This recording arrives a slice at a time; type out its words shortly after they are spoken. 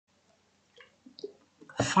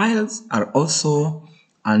Files are also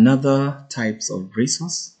another types of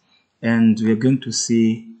resource, and we're going to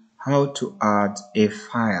see how to add a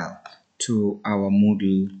file to our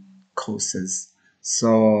Moodle courses.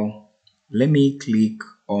 So let me click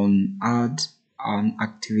on add an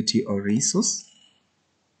activity or resource.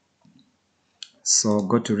 So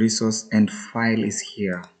go to resource and file is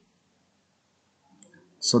here.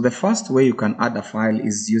 So the first way you can add a file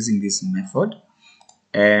is using this method,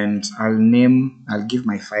 and I'll give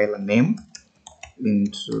my file a name,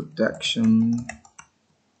 Introduction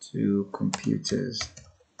to Computers.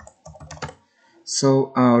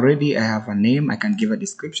 So already I have a name. I can give a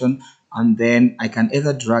description, and then I can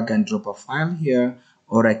either drag and drop a file here,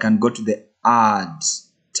 or I can go to the add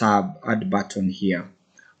tab, add button here.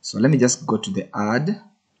 So let me just go to the add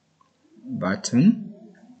button.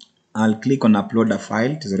 I'll click on upload a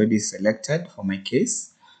file. It is already selected for my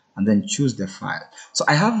case, and then choose the file. So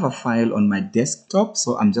I have a file on my desktop,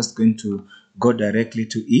 so I'm just going to go directly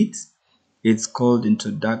to it. It's called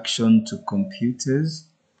Introduction to Computers.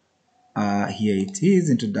 Here it is,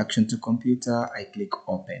 Introduction to Computer. I click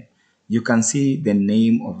open. You can see the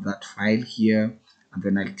name of that file here, and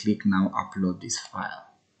then I'll click now upload this file.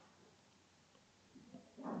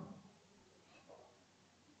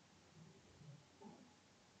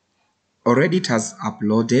 Already it has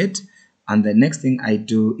uploaded, and the next thing I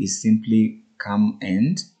do is simply come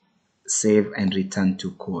and save and return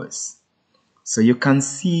to course. So you can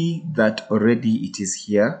see that already it is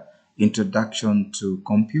here, Introduction to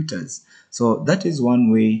Computers. So that is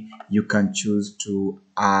one way you can choose to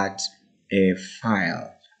add a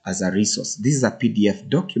file as a resource. This is a PDF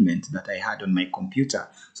document that I had on my computer.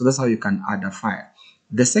 So that's how you can add a file.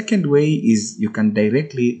 The second way is you can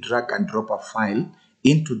directly drag and drop a file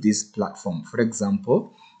into this platform. For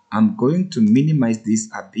example, I'm going to minimize this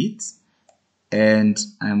a bit, and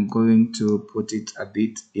I'm going to put it a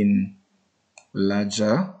bit in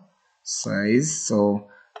larger size. So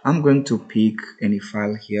I'm going to pick any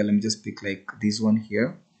file here. Let me just pick like this one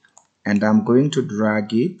here, and I'm going to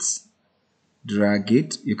drag it.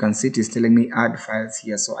 You can see it is telling me add files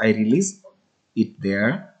here, so I release it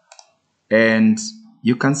there, and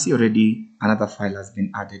you can see already another file has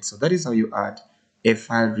been added. So that is how you add a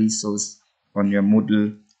file resource on your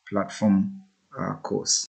Moodle platform course.